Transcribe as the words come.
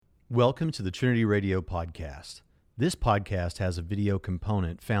Welcome to the Trinity Radio Podcast. This podcast has a video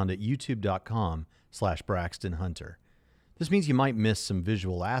component found at youtube.com/Braxton Hunter. This means you might miss some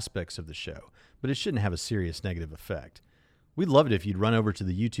visual aspects of the show, but it shouldn't have a serious negative effect. We'd love it if you'd run over to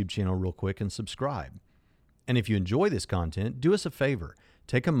the YouTube channel real quick and subscribe. And if you enjoy this content, do us a favor.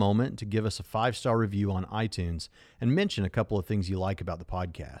 Take a moment to give us a 5-star review on iTunes and mention a couple of things you like about the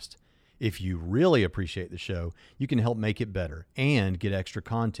podcast. If you really appreciate the show, you can help make it better and get extra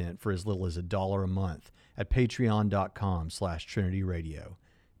content for as little as $1 a month at patreon.com/Trinity Radio.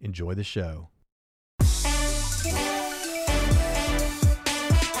 Enjoy the show.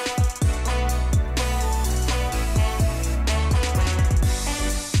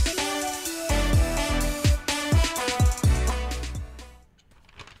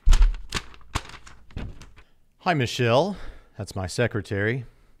 Hi, Michelle. That's my secretary.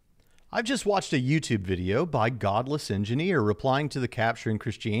 I've just watched a YouTube video by Godless Engineer replying to the Capturing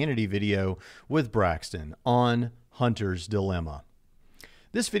Christianity video with Braxton on Hunter's Dilemma.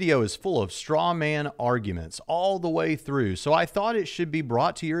 This video is full of straw man arguments all the way through, so I thought it should be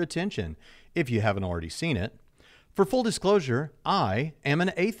brought to your attention if you haven't already seen it. For full disclosure, I am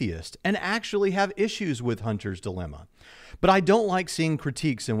an atheist and actually have issues with Hunter's Dilemma. But I don't like seeing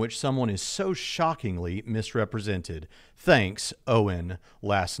critiques in which someone is so shockingly misrepresented. Thanks, Owen,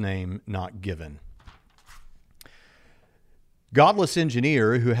 last name not given. Godless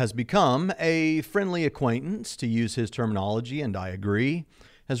Engineer, who has become a friendly acquaintance, to use his terminology, and I agree,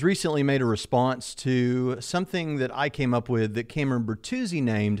 has recently made a response to something that I came up with that Cameron Bertuzzi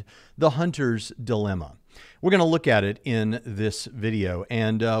named the Hunter's Dilemma. We're going to look at it in this video,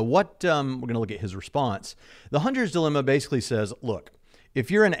 and we're going to look at his response. The Hunter's Dilemma basically says, look, if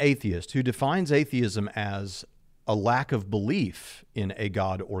you're an atheist who defines atheism as a lack of belief in a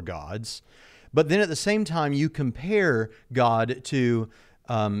God or gods, but then at the same time you compare God to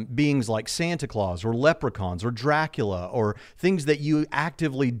beings like Santa Claus or leprechauns or Dracula or things that you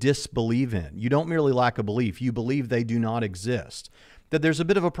actively disbelieve in. You don't merely lack a belief, you believe they do not exist. That there's a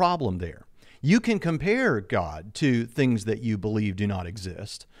bit of a problem there. You can compare God to things that you believe do not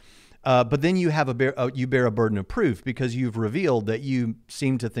exist, but then you bear a burden of proof because you've revealed that you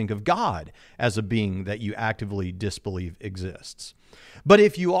seem to think of God as a being that you actively disbelieve exists. But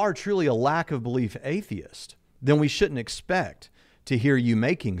if you are truly a lack of belief atheist, then we shouldn't expect to hear you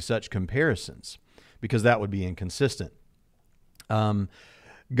making such comparisons because that would be inconsistent.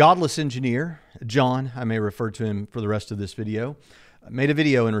 Godless Engineer, John, I may refer to him for the rest of this video, made a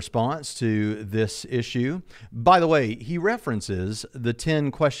video in response to this issue. By the way, he references the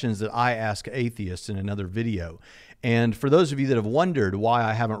 10 questions that I ask atheists in another video. And for those of you that have wondered why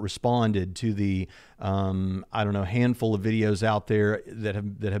I haven't responded to the, handful of videos out there that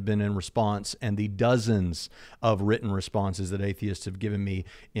have been in response and the dozens of written responses that atheists have given me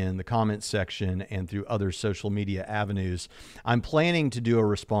in the comments section and through other social media avenues, I'm planning to do a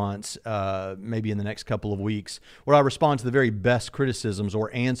response maybe in the next couple of weeks where I respond to the very best criticisms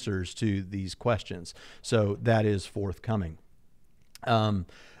or answers to these questions. So that is forthcoming.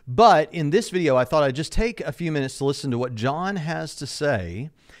 But in this video, I thought I'd just take a few minutes to listen to what John has to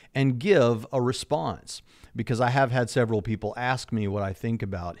say and give a response, because I have had several people ask me what I think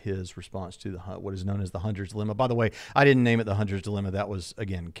about his response to what is known as the Hunter's Dilemma. By the way, I didn't name it the Hunter's Dilemma. That was,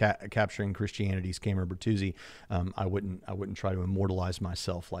 again, Capturing Christianity's Cameron Bertuzzi. I wouldn't try to immortalize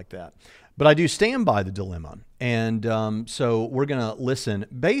myself like that. But I do stand by the dilemma. And so we're going to listen.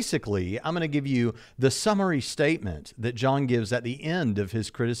 Basically, I'm going to give you the summary statement that John gives at the end of his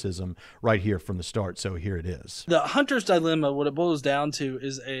criticism right here from the start. So here it is. The Hunter's Dilemma, what it boils down to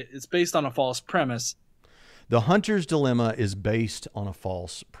is it's based on a false premise. The Hunter's Dilemma is based on a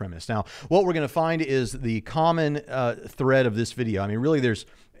false premise. Now, what we're going to find is the common thread of this video. I mean, really,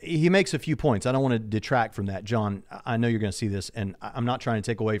 he makes a few points. I don't want to detract from that. John, I know you're going to see this, and I'm not trying to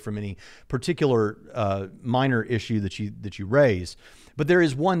take away from any particular minor issue that you raise. But there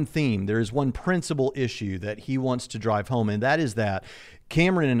is one theme, there is one principal issue that he wants to drive home, and that is that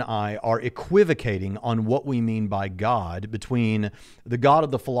Cameron and I are equivocating on what we mean by God between the God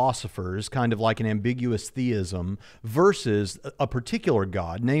of the philosophers, kind of like an ambiguous theism, versus a particular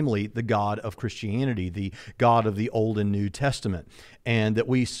God, namely the God of Christianity, the God of the Old and New Testament, and that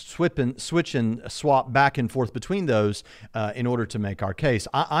we switch and swap back and forth between those in order to make our case.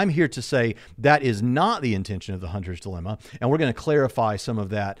 I'm here to say that is not the intention of the Hunter's Dilemma, and we're going to clarify some of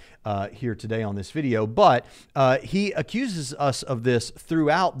that here today on this video, but he accuses us of this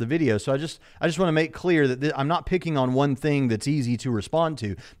throughout the video. So I just want to make clear that I'm not picking on one thing that's easy to respond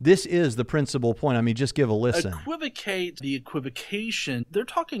to. This is the principal point. I mean, just give a listen. Equivocate, the equivocation, they're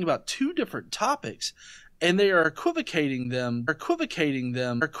talking about two different topics. and they are equivocating them.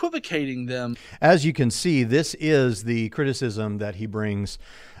 As you can see, this is the criticism that he brings.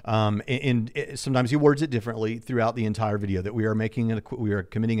 Sometimes he words it differently throughout the entire video, that we are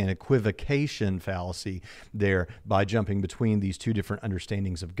committing an equivocation fallacy there by jumping between these two different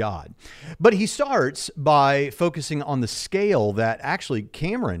understandings of God. But he starts by focusing on the scale that actually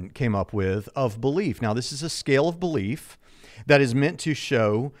Cameron came up with of belief. Now, this is a scale of belief that is meant to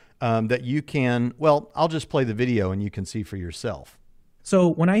show that you can, well, I'll just play the video and you can see for yourself. So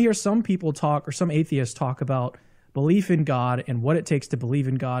when I hear some people talk, or some atheists talk about belief in God and what it takes to believe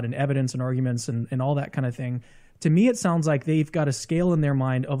in God and evidence and arguments and all that kind of thing, to me it sounds like they've got a scale in their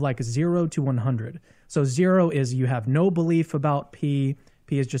mind of like 0 to 100. So 0 is you have no belief about P.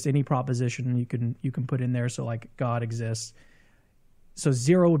 P is just any proposition you can put in there, so like God exists. So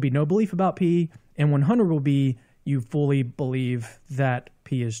 0 would be no belief about P, and 100 will be you fully believe that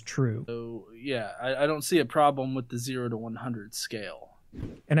P is true. So yeah, I don't see a problem with the 0 to 100 scale.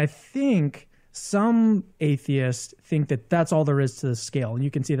 And I think some atheists think that that's all there is to the scale. And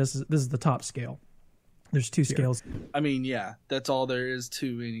you can see this is the top scale. There's two scales. I mean, yeah, that's all there is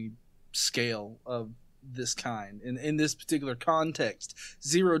to any scale of this kind. In this particular context,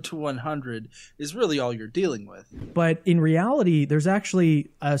 0 to 100 is really all you're dealing with. But in reality, there's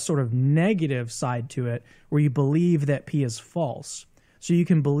actually a sort of negative side to it where you believe that P is false. So you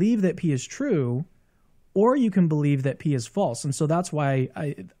can believe that P is true, or you can believe that P is false. And so that's why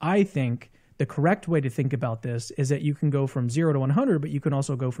I think the correct way to think about this is that you can go from 0 to 100, but you can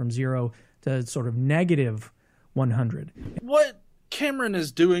also go from 0 to sort of negative 100. What Cameron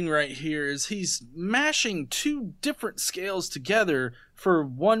is doing right here is he's mashing two different scales together for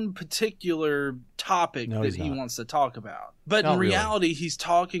one particular topic that he wants to talk about. But in reality, he's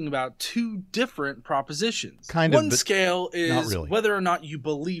talking about two different propositions. One scale is whether or not you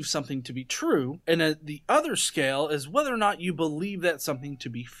believe something to be true, and the other scale is whether or not you believe that something to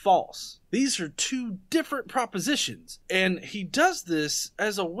be false. These are two different propositions, and he does this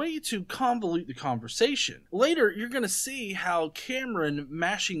as a way to convolute the conversation. Later, you're going to see how Cameron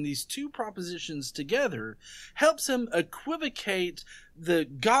mashing these two propositions together helps him equivocate the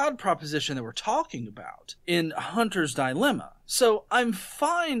God proposition that we're talking about in Hunter's dilemma. So I'm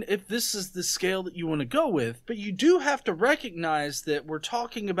fine if this is the scale that you want to go with, but you do have to recognize that we're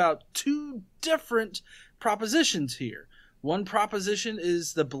talking about two different propositions here. One proposition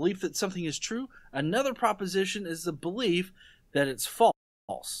is the belief that something is true. Another proposition is the belief that it's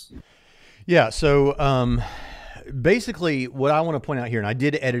false. Yeah, so basically what I want to point out here, and I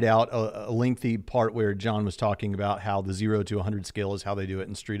did edit out a lengthy part where John was talking about how the 0 to 100 scale is how they do it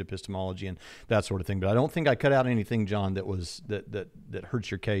in street epistemology and that sort of thing. But I don't think I cut out anything, John, that was that hurts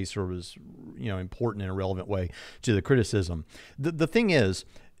your case or was, important in a relevant way to the criticism. The thing is,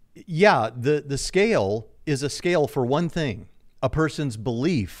 yeah, the scale is a scale for one thing: a person's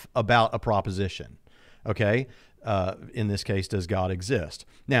belief about a proposition. Okay, in this case, does God exist?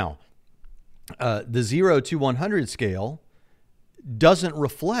 Now, the 0 to 100 scale doesn't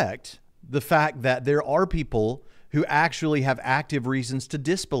reflect the fact that there are people who actually have active reasons to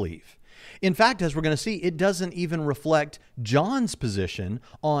disbelieve. In fact, as we're going to see, it doesn't even reflect John's position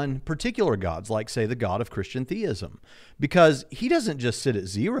on particular gods, like, say, the God of Christian theism, because he doesn't just sit at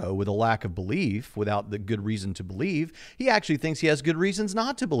 0 with a lack of belief without the good reason to believe. He actually thinks he has good reasons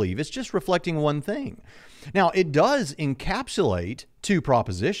not to believe. It's just reflecting one thing. Now, it does encapsulate two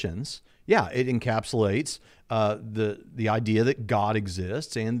propositions. Yeah, it encapsulates the idea that God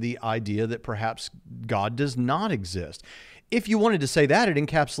exists and the idea that perhaps God does not exist. If you wanted to say that, it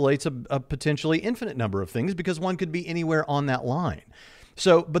encapsulates a potentially infinite number of things, because one could be anywhere on that line.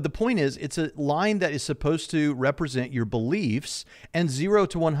 So, but the point is, it's a line that is supposed to represent your beliefs, and 0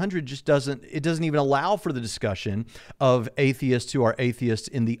 to 100 just doesn't even allow for the discussion of atheists who are atheists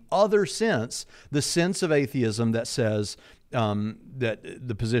in the other sense, the sense of atheism that says that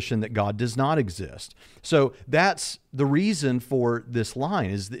the position that God does not exist. So that's the reason for this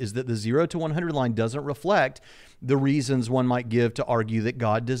line is that the 0 to 100 line doesn't reflect the reasons one might give to argue that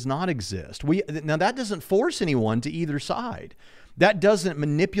God does not exist. Now that doesn't force anyone to either side. That doesn't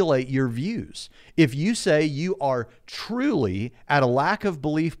manipulate your views. If you say you are truly at a lack of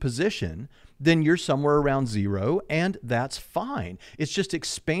belief position, then you're somewhere around 0, and that's fine. It's just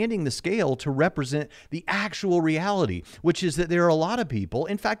expanding the scale to represent the actual reality, which is that there are a lot of people.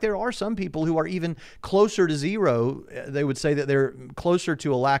 In fact, there are some people who are even closer to 0. They would say that they're closer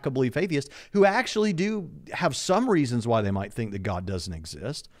to a lack of belief atheist, who actually do have some reasons why they might think that God doesn't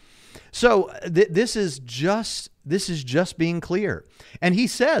exist. So this is just This is just being clear. And he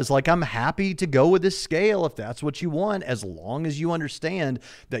says, like, I'm happy to go with this scale if that's what you want, as long as you understand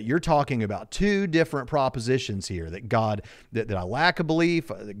that you're talking about two different propositions here, that God, that I lack a belief,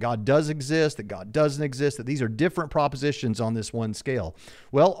 that God does exist, that God doesn't exist, that these are different propositions on this one scale.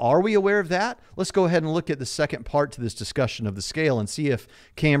 Well, are we aware of that? Let's go ahead and look at the second part to this discussion of the scale and see if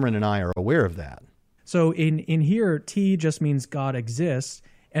Cameron and I are aware of that. So in here, T just means God exists.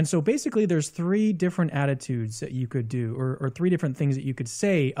 And so basically there's three different attitudes that you could do, or three different things that you could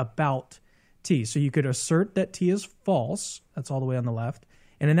say about T. So you could assert that T is false. That's all the way on the left.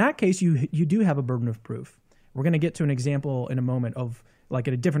 And in that case, you do have a burden of proof. We're going to get to an example in a moment of, like,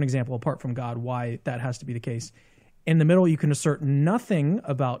 a different example apart from God, why that has to be the case. In the middle, you can assert nothing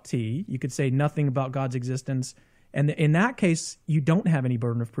about T. You could say nothing about God's existence. And in that case, you don't have any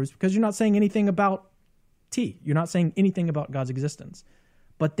burden of proof because you're not saying anything about T. You're not saying anything about God's existence.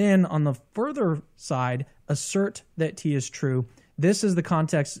 But then on the further side, assert that T is true. This is the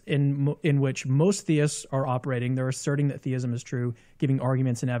context in which most theists are operating. They're asserting that theism is true, giving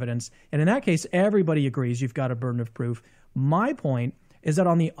arguments and evidence. And in that case, everybody agrees you've got a burden of proof. My point is that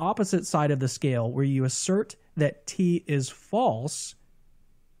on the opposite side of the scale, where you assert that T is false,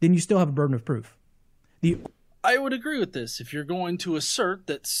 then you still have a burden of proof. I would agree with this. If you're going to assert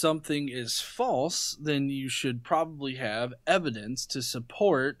that something is false, then you should probably have evidence to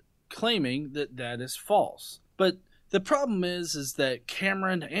support claiming that that is false. But the problem is that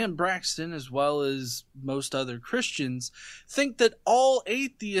Cameron and Braxton, as well as most other Christians, think that all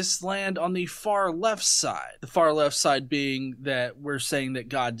atheists land on the far left side. The far left side being that we're saying that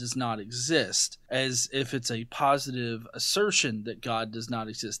God does not exist, as if it's a positive assertion that God does not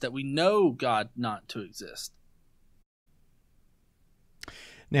exist, that we know God not to exist.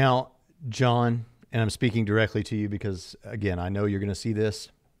 Now, John, and I'm speaking directly to you because, again, I know you're going to see this.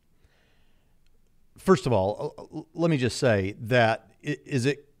 First of all, let me just say that, is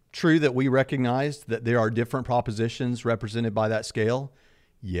it true that we recognize that there are different propositions represented by that scale?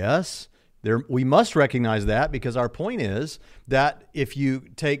 Yes. We must recognize that, because our point is that if you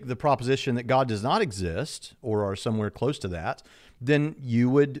take the proposition that God does not exist, or are somewhere close to that, then you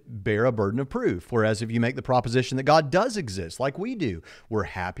would bear a burden of proof. Whereas if you make the proposition that God does exist, like we do, we're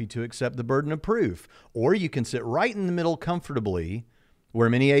happy to accept the burden of proof. Or you can sit right in the middle comfortably,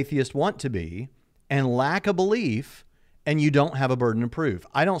 where many atheists want to be, and lack a belief, and you don't have a burden of proof.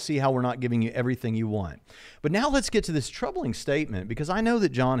 I don't see how we're not giving you everything you want. But now let's get to this troubling statement, because I know that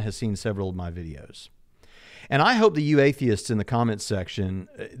John has seen several of my videos. And I hope that you atheists in the comments section,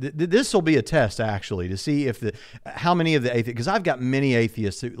 this will be a test actually to see if how many of the atheists, because I've got many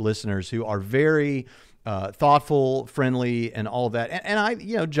atheist listeners who are very thoughtful, friendly, and all of that.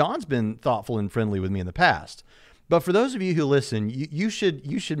 And John's been thoughtful and friendly with me in the past. But for those of you who listen, you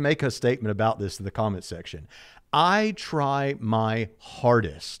should make a statement about this in the comments section. I try my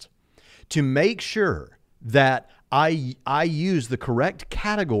hardest to make sure that I use the correct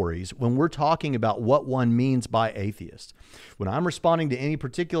categories when we're talking about what one means by atheist. When I'm responding to any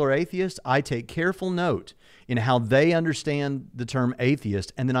particular atheist, I take careful note in how they understand the term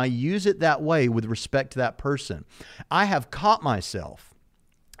atheist, and then I use it that way with respect to that person. I have caught myself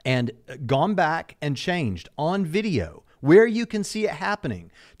and gone back and changed on video where you can see it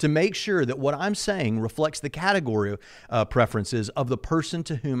happening to make sure that what I'm saying reflects the category preferences of the person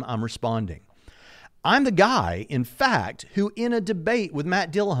to whom I'm responding. I'm the guy, in fact, who in a debate with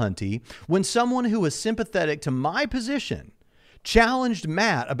Matt Dillahunty, when someone who was sympathetic to my position challenged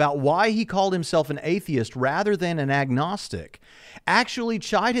Matt about why he called himself an atheist rather than an agnostic, actually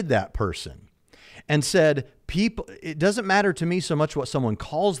chided that person and said, it doesn't matter to me so much what someone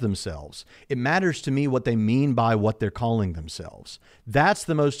calls themselves. It matters to me what they mean by what they're calling themselves. That's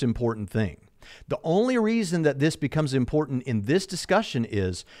the most important thing. The only reason that this becomes important in this discussion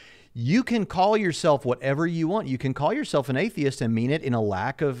is you can call yourself whatever you want. You can call yourself an atheist and mean it in a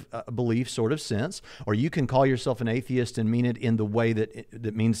lack of belief sort of sense, or you can call yourself an atheist and mean it in the way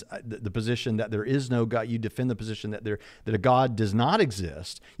that means the position that there is no God. You defend the position that a God does not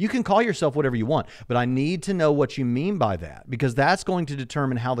exist. You can call yourself whatever you want, but I need to know what you mean by that, because that's going to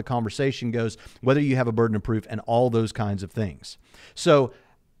determine how the conversation goes, whether you have a burden of proof and all those kinds of things. So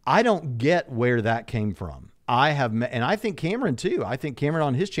I don't get where that came from. And I think Cameron too. I think Cameron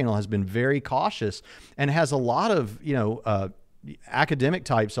on his channel has been very cautious and has a lot of, academic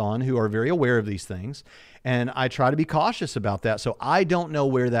types on who are very aware of these things. And I try to be cautious about that. So I don't know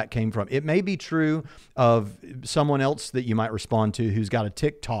where that came from. It may be true of someone else that you might respond to who's got a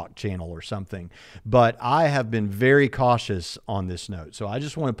TikTok channel or something, but I have been very cautious on this note. So I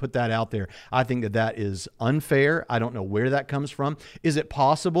just want to put that out there. I think that that is unfair. I don't know where that comes from. Is it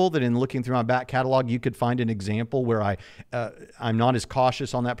possible that in looking through my back catalog, you could find an example where I'm not as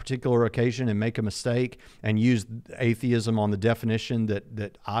cautious on that particular occasion and make a mistake and use atheism on the definition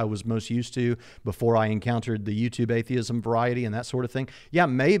that I was most used to before I encountered the YouTube atheism variety and that sort of thing? Yeah,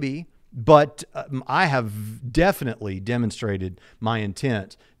 maybe. But I have definitely demonstrated my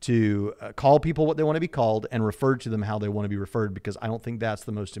intent to call people what they want to be called and refer to them how they want to be referred, because I don't think that's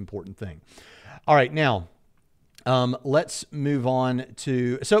the most important thing. All right, now let's move on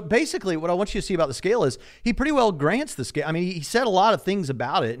to, so basically what I want you to see about the scale is he pretty well grants the scale. I mean, he said a lot of things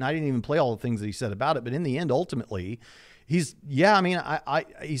about it, and I didn't even play all the things that he said about it, but in the end, ultimately, he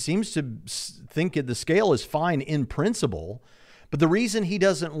seems to think the scale is fine in principle. But the reason he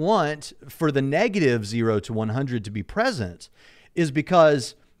doesn't want for the negative 0 to 100 to be present is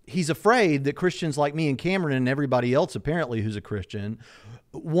because he's afraid that Christians like me and Cameron and everybody else apparently who's a Christian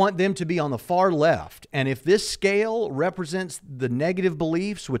want them to be on the far left. And if this scale represents the negative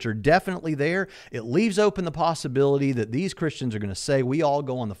beliefs, which are definitely there, it leaves open the possibility that these Christians are going to say we all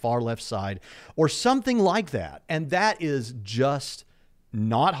go on the far left side or something like that. And that is just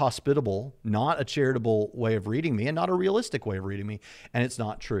not hospitable, not a charitable way of reading me, and not a realistic way of reading me, and it's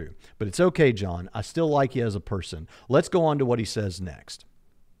not true. But it's okay, John. I still like you as a person. Let's go on to what he says next.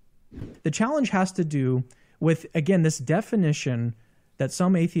 The challenge has to do with, again, this definition that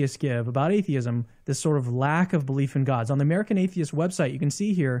some atheists give about atheism, this sort of lack of belief in God. On the American Atheist website, you can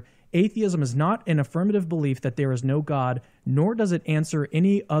see here, atheism is not an affirmative belief that there is no God, nor does it answer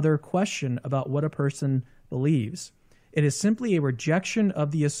any other question about what a person believes. It is simply a rejection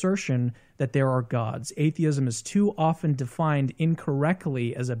of the assertion that there are gods. Atheism is too often defined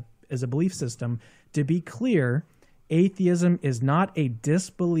incorrectly as a belief system. To be clear, atheism is not a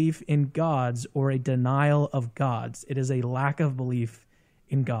disbelief in gods or a denial of gods. It is a lack of belief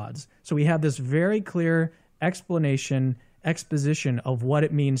in gods. So we have this very clear exposition of what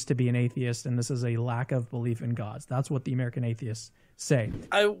it means to be an atheist, and this is a lack of belief in gods. That's what the American Atheists say.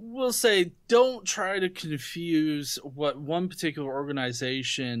 I will say, don't try to confuse what one particular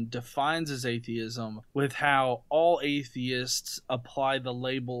organization defines as atheism with how all atheists apply the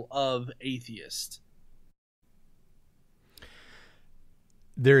label of atheist.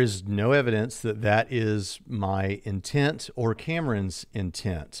 There is no evidence that that is my intent or Cameron's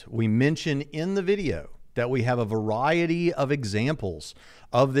intent. We mention in the video that we have a variety of examples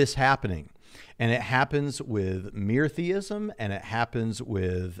of this happening. And it happens with mere theism, and it happens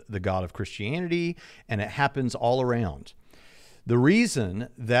with the God of Christianity, and it happens all around. The reason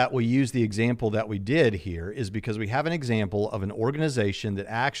that we use the example that we did here is because we have an example of an organization that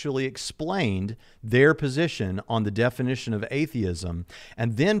actually explained their position on the definition of atheism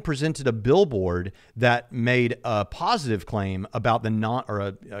and then presented a billboard that made a positive claim about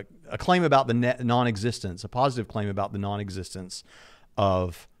the a claim about the non-existence, a positive claim about the non-existence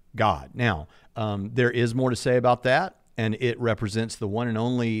of God. Now, there is more to say about that, and it represents the one and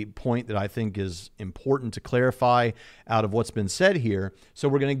only point that I think is important to clarify out of what's been said here. So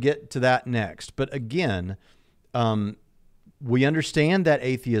we're going to get to that next. But again, we understand that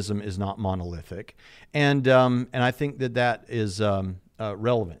atheism is not monolithic, and I think that is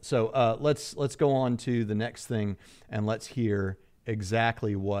relevant. So let's go on to the next thing, and let's hear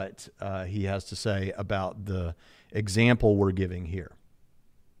exactly what he has to say about the example we're giving here.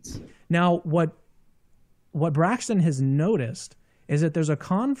 Now, what Braxton has noticed is that there's a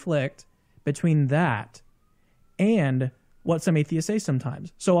conflict between that and what some atheists say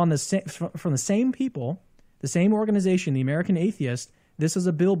sometimes. So from the same people, the same organization, the American Atheist, this is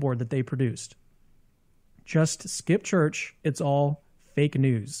a billboard that they produced. Just skip church. It's all fake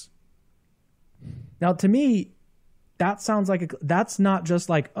news. Now, to me, that sounds like that's not just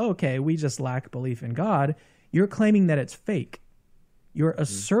like, okay, we just lack belief in God. You're claiming that it's fake. You're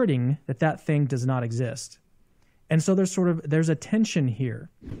asserting that thing does not exist. And so there's a tension here.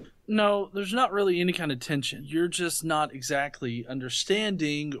 No, there's not really any kind of tension. You're just not exactly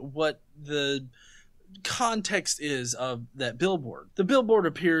understanding what the context is of that billboard. The billboard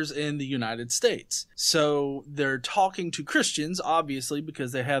appears in the United States. So they're talking to Christians, obviously,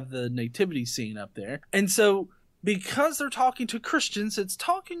 because they have the nativity scene up there. And so because they're talking to Christians, it's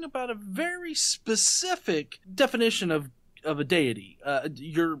talking about a very specific definition of a deity,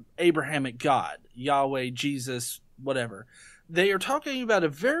 your Abrahamic God, Yahweh, Jesus, whatever. They are talking about a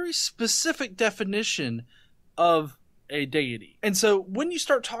very specific definition of a deity. And so when you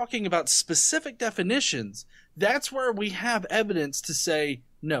start talking about specific definitions, that's where we have evidence to say,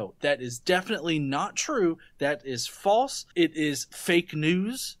 no, that is definitely not true. That is false. It is fake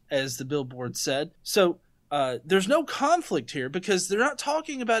news, as the billboard said. So there's no conflict here because they're not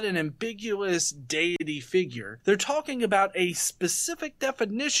talking about an ambiguous deity figure. They're talking about a specific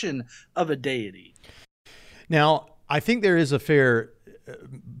definition of a deity. Now, I think there is a fair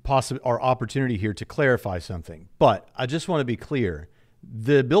opportunity here to clarify something, but I just want to be clear.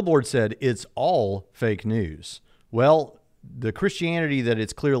 The billboard said it's all fake news. Well, the Christianity that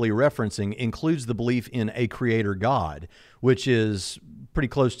it's clearly referencing includes the belief in a creator God, which is pretty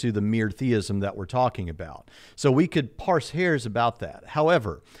close to the mere theism that we're talking about. So we could parse hairs about that.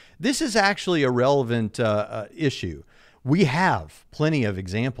 However, this is actually a relevant issue. We have plenty of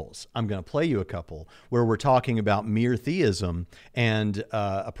examples. I'm going to play you a couple where we're talking about mere theism, and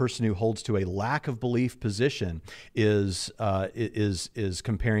a person who holds to a lack of belief position is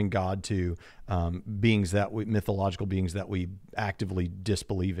comparing God to mythological beings that we actively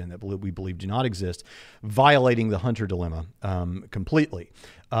disbelieve in, that we believe do not exist, violating the Hunter dilemma completely.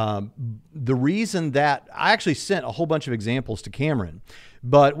 The reason that I actually sent a whole bunch of examples to Cameron,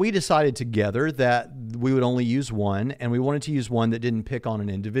 but we decided together that we would only use one, and we wanted to use one that didn't pick on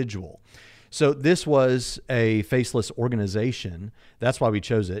an individual. So this was a faceless organization. That's why we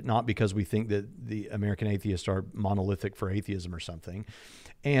chose it, not because we think that the American atheists are monolithic for atheism or something.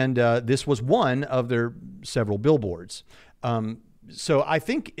 And this was one of their several billboards. So I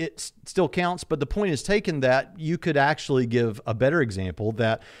think it still counts, but the point is taken that you could actually give a better example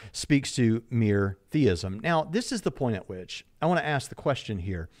that speaks to mere theism. Now, this is the point at which I want to ask the question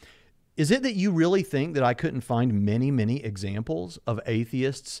here. Is it that you really think that I couldn't find many, many examples of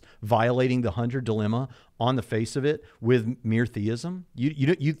atheists violating the Hunter dilemma on the face of it with mere theism?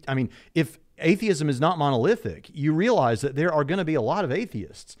 I mean, if atheism is not monolithic, you realize that there are going to be a lot of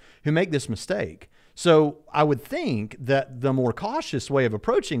atheists who make this mistake. So I would think that the more cautious way of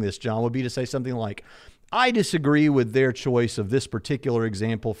approaching this, John, would be to say something like, I disagree with their choice of this particular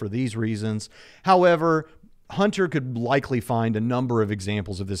example for these reasons. However, Hunter could likely find a number of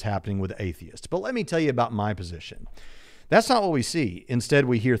examples of this happening with atheists. But let me tell you about my position. That's not what we see. Instead,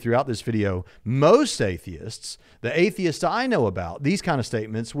 we hear throughout this video, most atheists, the atheists I know about, these kind of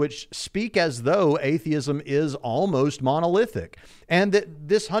statements, which speak as though atheism is almost monolithic and that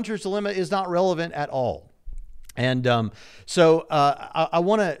this Hunter's dilemma is not relevant at all. And so I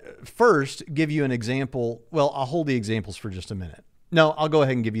want to first give you an example. Well, I'll hold the examples for just a minute. No, I'll go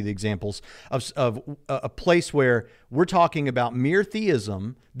ahead and give you the examples of a place where we're talking about mere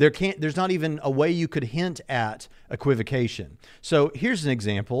theism. There's not even a way you could hint at equivocation. So here's an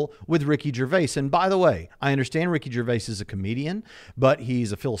example with Ricky Gervais. And by the way, I understand Ricky Gervais is a comedian, but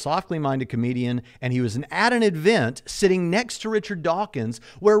he's a philosophically minded comedian, and he was at an event sitting next to Richard Dawkins,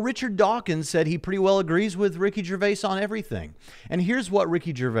 where Richard Dawkins said he pretty well agrees with Ricky Gervais on everything. And here's what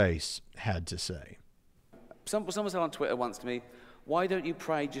Ricky Gervais had to say. Someone said on Twitter once to me, why don't you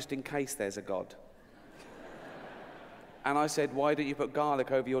pray just in case there's a God? And I said, why don't you put garlic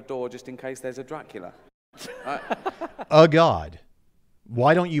over your door just in case there's a Dracula? A God.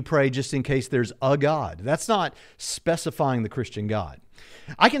 Why don't you pray just in case there's a God? That's not specifying the Christian God.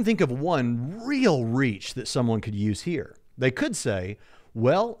 I can think of one real reach that someone could use here. They could say,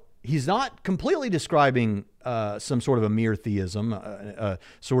 well, he's not completely describing some sort of a mere theism, a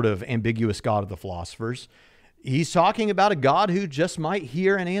sort of ambiguous God of the philosophers. He's talking about a God who just might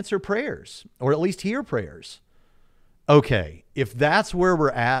hear and answer prayers, or at least hear prayers. Okay, if that's where we're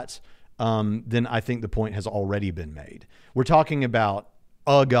at, then I think the point has already been made. We're talking about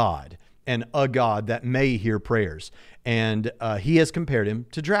a God, and a God that may hear prayers. And he has compared him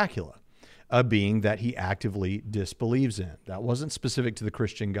to Dracula, a being that he actively disbelieves in. That wasn't specific to the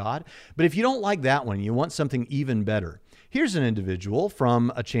Christian God. But if you don't like that one, you want something even better. Here's an individual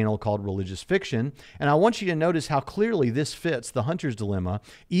from a channel called Religious Fiction, and I want you to notice how clearly this fits the Hunter's dilemma,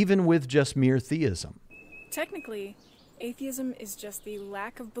 even with just mere theism. Technically, atheism is just the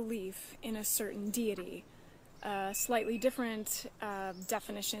lack of belief in a certain deity. A slightly different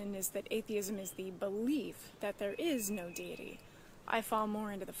definition is that atheism is the belief that there is no deity. I fall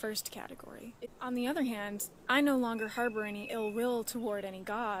more into the first category. On the other hand, I no longer harbor any ill will toward any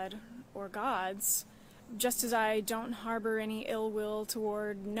god or gods, just as I don't harbor any ill will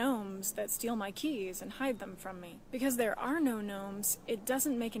toward gnomes that steal my keys and hide them from me. Because there are no gnomes, it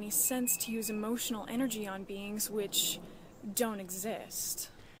doesn't make any sense to use emotional energy on beings which don't exist.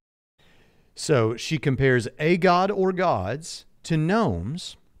 So she compares a god or gods to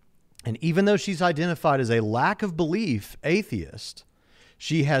gnomes, and even though she's identified as a lack of belief atheist,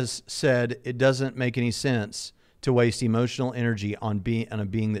 she has said it doesn't make any sense to waste emotional energy on a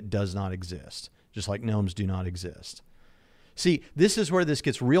being that does not exist, just like gnomes do not exist. See, this is where this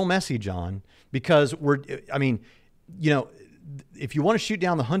gets real messy, John, because if you want to shoot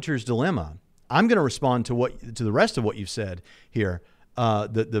down the hunter's dilemma, I'm going to respond to the rest of what you've said here,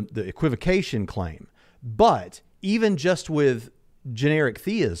 the equivocation claim. But even just with generic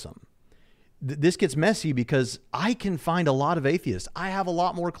theism, this gets messy because I can find a lot of atheists. I have a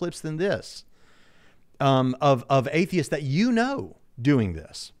lot more clips than this of atheists that doing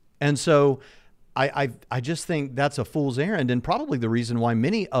this. And so I just think that's a fool's errand, and probably the reason why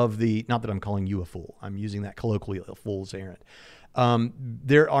many of not that I'm calling you a fool, I'm using that colloquially, a fool's errand.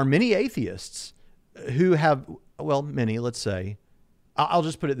 There are many atheists who have, many, let's say, I'll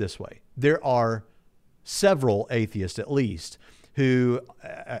just put it this way. There are several atheists, at least, who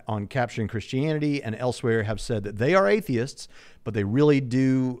on Capturing Christianity and elsewhere have said that they are atheists, but they really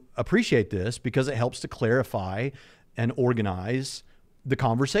do appreciate this because it helps to clarify and organize the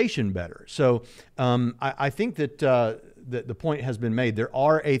conversation better. So I think that the point has been made. There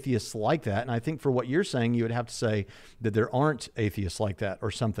are atheists like that. And I think for what you're saying, you would have to say that there aren't atheists like that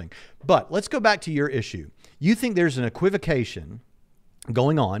or something. But let's go back to your issue. You think there's an equivocation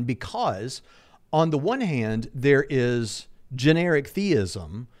going on because on the one hand, there is generic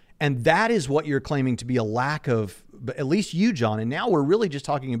theism, and that is what you're claiming to be a lack of, at least you, John. And now we're really just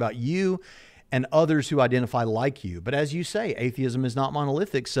talking about you and others who identify like you. But as you say, atheism is not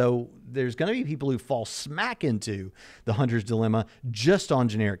monolithic. So there's going to be people who fall smack into the hunter's dilemma just on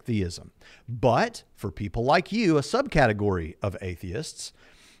generic theism. But for people like you, a subcategory of atheists,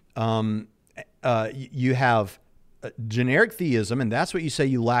 you have generic theism, and that's what you say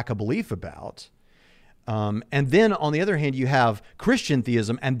you lack a belief about. And then on the other hand, you have Christian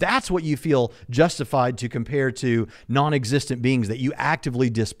theism, and that's what you feel justified to compare to non-existent beings that you actively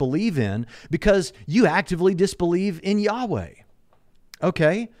disbelieve in because you actively disbelieve in Yahweh.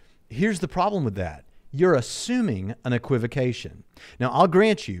 Okay, here's the problem with that. You're assuming an equivocation. Now, I'll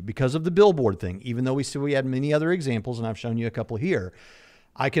grant you, because of the billboard thing, even though we had many other examples, and I've shown you a couple here,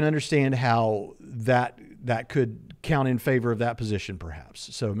 I can understand how that could count in favor of that position,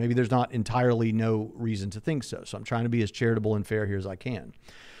 perhaps. So maybe there's not entirely no reason to think so. So I'm trying to be as charitable and fair here as I can.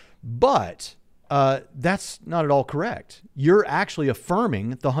 But that's not at all correct. You're actually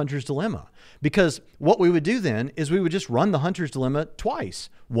affirming the hunter's dilemma, because what we would do then is we would just run the hunter's dilemma twice,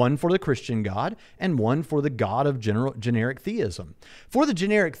 one for the Christian God and one for the God of generic theism. For the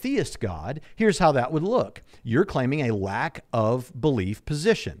generic theist God, here's how that would look. You're claiming a lack of belief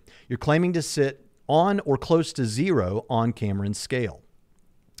position. You're claiming to sit on or close to zero on Cameron's scale.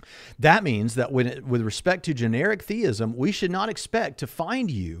 That means that with respect to generic theism, we should not expect to find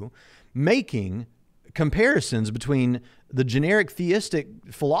you making comparisons between the generic theistic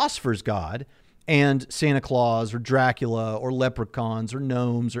philosopher's God and Santa Claus or Dracula or leprechauns or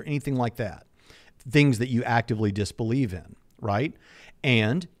gnomes or anything like that. Things that you actively disbelieve in, right?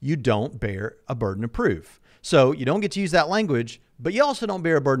 And you don't bear a burden of proof. So you don't get to use that language, but you also don't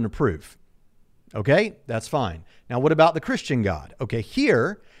bear a burden of proof. Okay, that's fine. Now, what about the Christian God? Okay,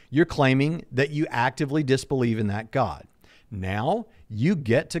 here you're claiming that you actively disbelieve in that God. Now you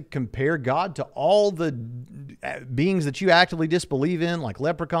get to compare God to all the beings that you actively disbelieve in, like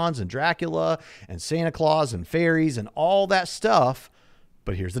leprechauns and Dracula and Santa Claus and fairies and all that stuff.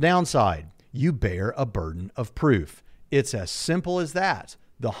 But here's the downside. You bear a burden of proof. It's as simple as that.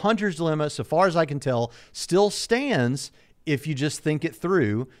 The hunter's dilemma, so far as I can tell, still stands if you just think it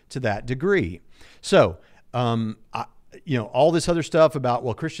through to that degree. So, all this other stuff about,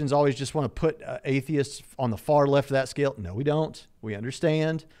 well, Christians always just want to put atheists on the far left of that scale. No, we don't. We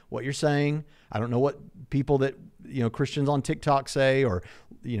understand what you're saying. I don't know what people that, Christians on TikTok say, or,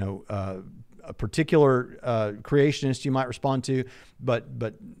 a particular creationist you might respond to, but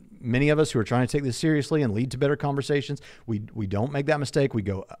many of us who are trying to take this seriously and lead to better conversations, we don't make that mistake. We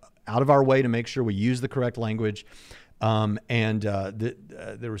go out of our way to make sure we use the correct language.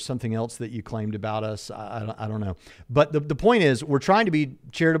 There was something else that you claimed about us. I don't know. But the point is, we're trying to be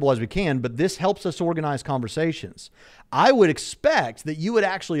charitable as we can, but this helps us organize conversations. I would expect that you would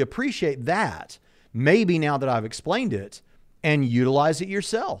actually appreciate that, maybe now that I've explained it, and utilize it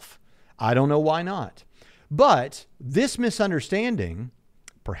yourself. I don't know why not. But this misunderstanding,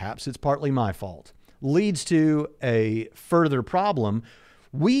 perhaps it's partly my fault, leads to a further problem.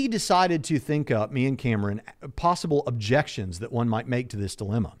 We decided to think up, me and Cameron, possible objections that one might make to this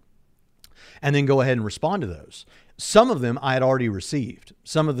dilemma, and then go ahead and respond to those. Some of them I had already received.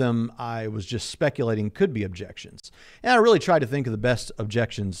 Some of them I was just speculating could be objections. And I really tried to think of the best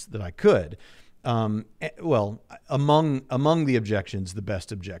objections that I could. Among the objections, the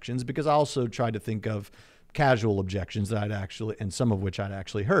best objections, because I also tried to think of casual objections that and some of which I'd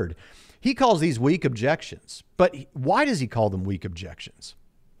actually heard. He calls these weak objections. But why does he call them weak objections?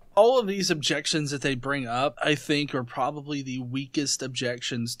 All of these objections that they bring up, I think, are probably the weakest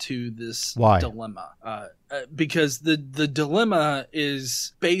objections to this dilemma. Because the dilemma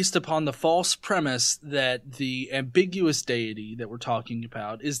is based upon the false premise that the ambiguous deity that we're talking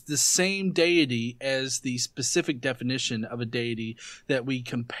about is the same deity as the specific definition of a deity that we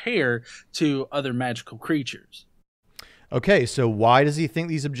compare to other magical creatures. Okay, so why does he think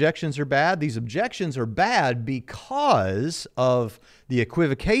these objections are bad? These objections are bad because of the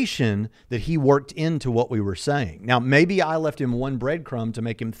equivocation that he worked into what we were saying. Now, maybe I left him one breadcrumb to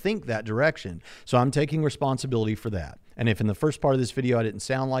make him think that direction, so I'm taking responsibility for that. And if in the first part of this video I didn't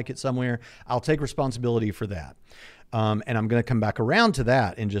sound like it somewhere, I'll take responsibility for that. And I'm going to come back around to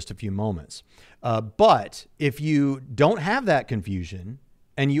that in just a few moments. But if you don't have that confusion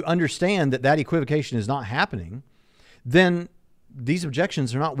and you understand that that equivocation is not happening, then these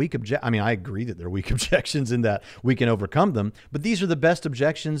objections are not weak I mean, I agree that they're weak objections and that we can overcome them, but these are the best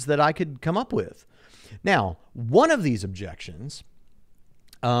objections that I could come up with. Now, one of these objections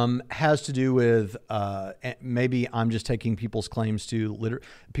has to do with maybe I'm just taking people's claims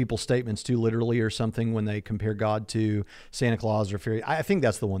people's statements too literally or something when they compare God to Santa Claus or fairy. I think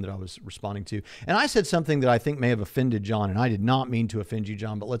that's the one that I was responding to. And I said something that I think may have offended John, and I did not mean to offend you,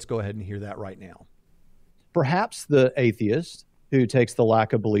 John, but let's go ahead and hear that right now. Perhaps the atheist who takes the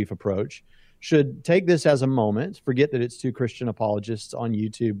lack of belief approach should take this as a moment, forget that it's two Christian apologists on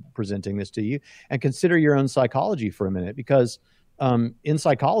YouTube presenting this to you, and consider your own psychology for a minute. Because in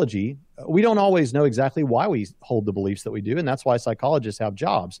psychology, we don't always know exactly why we hold the beliefs that we do. And that's why psychologists have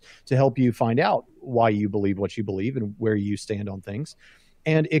jobs to help you find out why you believe what you believe and where you stand on things.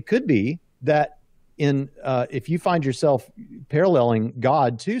 And it could be that if you find yourself paralleling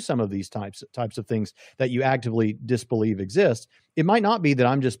God to some of these types of things that you actively disbelieve exist, it might not be that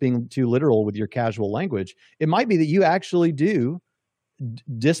I'm just being too literal with your casual language. It might be that you actually do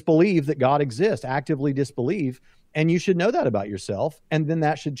disbelieve that God exists, actively disbelieve, and you should know that about yourself, and then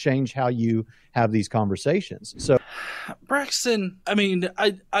that should change how you have these conversations. So, Braxton, I mean,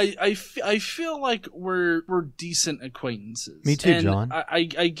 I feel like we're decent acquaintances. Me too, and John. I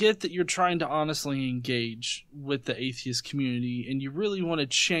get that you're trying to honestly engage with the atheist community, and you really want to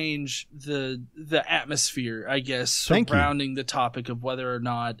change the atmosphere, I guess, surrounding the topic of whether or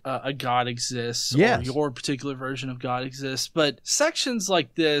not a God exists, or your particular version of God exists. But sections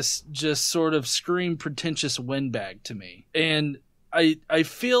like this just sort of scream pretentious windbag to me. And I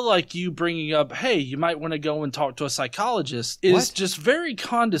feel like you bringing up, hey, you might want to go and talk to a psychologist is just very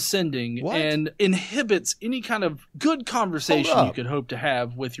condescending and inhibits any kind of good conversation you could hope to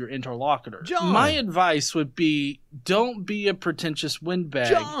have with your interlocutor. John. My advice would be, don't be a pretentious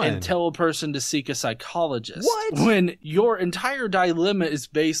windbag and tell a person to seek a psychologist when your entire dilemma is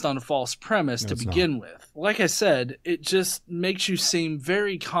based on a false premise to begin with. Like I said, it just makes you seem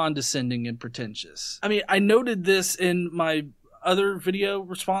very condescending and pretentious. I mean, I noted this in my other video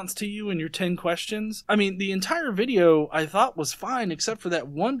response to you and your 10 questions. I mean, the entire video I thought was fine, except for that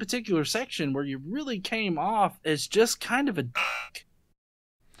one particular section where you really came off as just kind of a dick.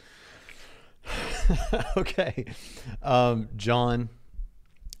 Okay. John,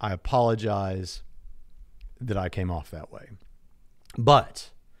 I apologize that I came off that way. But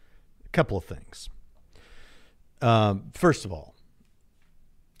a couple of things. First of all,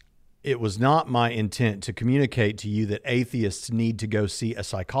 it was not my intent to communicate to you that atheists need to go see a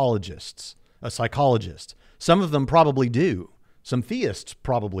psychologist. Some of them probably do. Some theists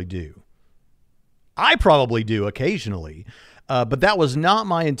probably do. I probably do occasionally. But that was not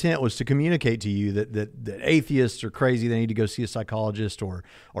my intent, was to communicate to you that atheists are crazy. They need to go see a psychologist, or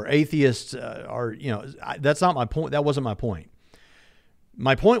atheists are, that's not my point. That wasn't my point.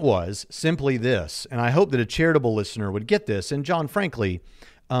 My point was simply this, and I hope that a charitable listener would get this. And John, frankly,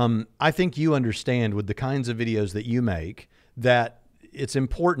 I think you understand with the kinds of videos that you make that it's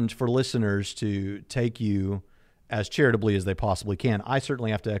important for listeners to take you as charitably as they possibly can. I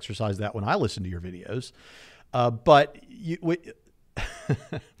certainly have to exercise that when I listen to your videos. But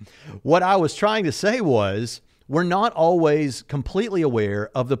what I was trying to say was, we're not always completely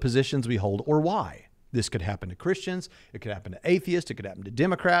aware of the positions we hold or why. This could happen to Christians. It could happen to atheists. It could happen to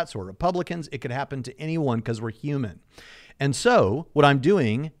Democrats or Republicans. It could happen to anyone because we're human. And so what I'm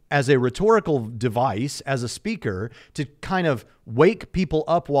doing as a rhetorical device, as a speaker, to kind of wake people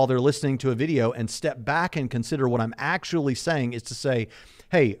up while they're listening to a video and step back and consider what I'm actually saying, is to say,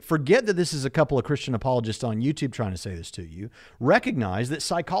 hey, forget that this is a couple of Christian apologists on YouTube trying to say this to you. Recognize that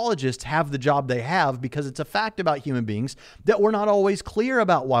psychologists have the job they have because it's a fact about human beings that we're not always clear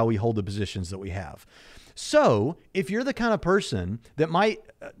about why we hold the positions that we have. So if you're the kind of person that might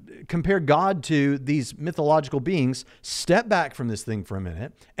compare God to these mythological beings, step back from this thing for a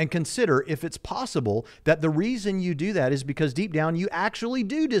minute and consider if it's possible that the reason you do that is because deep down you actually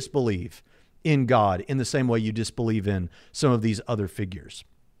do disbelieve in God in the same way you disbelieve in some of these other figures.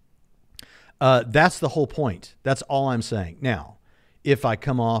 That's the whole point. That's all I'm saying. Now, if I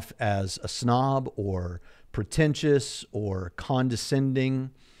come off as a snob or pretentious or condescending,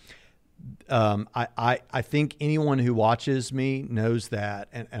 I think anyone who watches me knows that,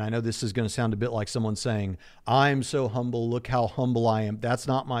 and I know this is going to sound a bit like someone saying, I'm so humble, look how humble I am. That's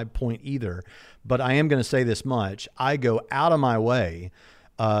not my point either, but I am going to say this much. I go out of my way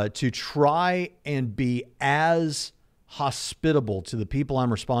to try and be as hospitable to the people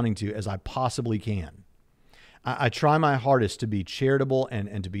I'm responding to as I possibly can. I try my hardest to be charitable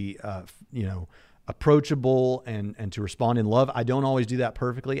and to be, approachable and to respond in love. I don't always do that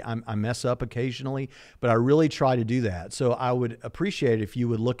perfectly. I mess up occasionally, but I really try to do that. So I would appreciate it if you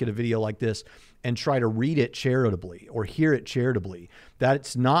would look at a video like this and try to read it charitably or hear it charitably.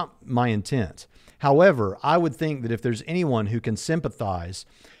 That's not my intent. However, I would think that if there's anyone who can sympathize,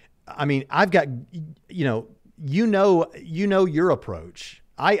 I mean, I've got, you know your approach.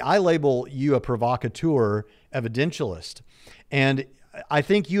 I label you a provocateur evidentialist. And I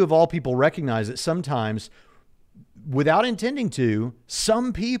think you of all people recognize that sometimes, without intending to,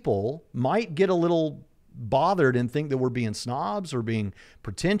 some people might get a little bothered and think that we're being snobs or being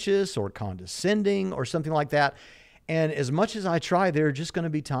pretentious or condescending or something like that. And as much as I try, there are just going to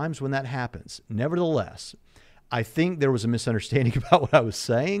be times when that happens. Nevertheless, I think there was a misunderstanding about what I was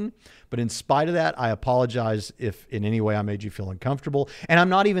saying, but in spite of that, I apologize if in any way I made you feel uncomfortable. And I'm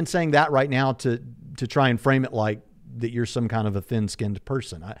not even saying that right now to try and frame it like that you're some kind of a thin-skinned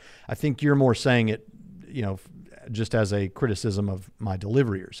person. I think you're more saying it, just as a criticism of my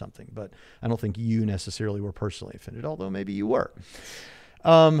delivery or something, but I don't think you necessarily were personally offended, although maybe you were.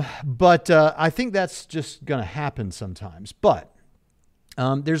 But I think that's just going to happen sometimes. But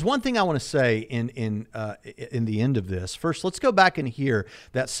there's one thing I want to say in the end of this. First, let's go back and hear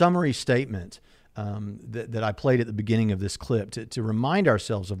that summary statement that I played at the beginning of this clip to remind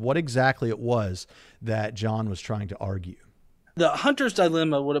ourselves of what exactly it was that John was trying to argue. The hunter's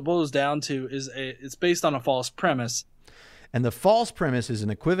dilemma, what it boils down to, is it's based on a false premise. And the false premise is an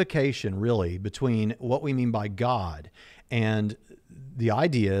equivocation, really, between what we mean by God and the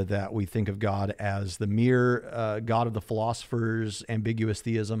idea that we think of God as the mere God of the philosophers, ambiguous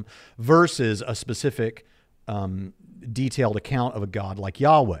theism, versus a specific detailed account of a God like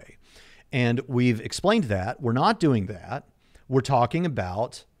Yahweh. And we've explained that. We're not doing that. We're talking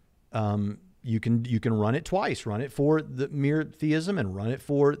about you can run it twice. Run it for the mere theism and run it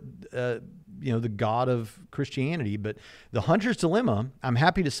for the God of Christianity. But the hunter's dilemma, I'm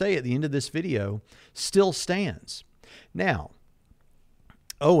happy to say at the end of this video, still stands. Now,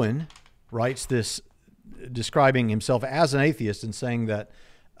 Owen writes this describing himself as an atheist and saying that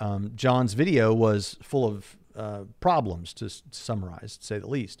John's video was full of problems, to summarize, to say the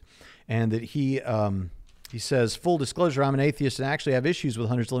least. And that he says, full disclosure, I'm an atheist and actually have issues with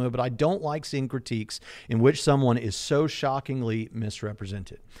Hunter's Dilemma, but I don't like seeing critiques in which someone is so shockingly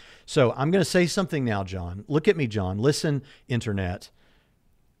misrepresented. So I'm going to say something now, John. Look at me, John. Listen, internet.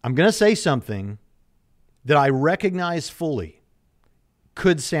 I'm going to say something that I recognize fully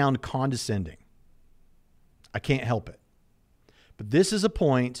could sound condescending. I can't help it. But this is a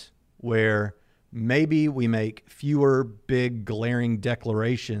point where maybe we make fewer big glaring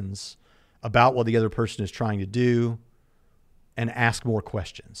declarations about what the other person is trying to do and ask more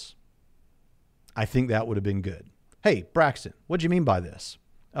questions. I think that would have been good. Hey, Braxton, what do you mean by this?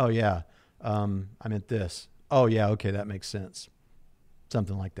 Oh, yeah, I meant this. Oh, yeah, okay, that makes sense.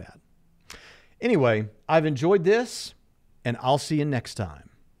 Something like that. Anyway, I've enjoyed this, and I'll see you next time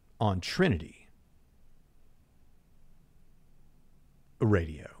on Trinity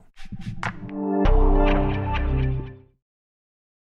Radio.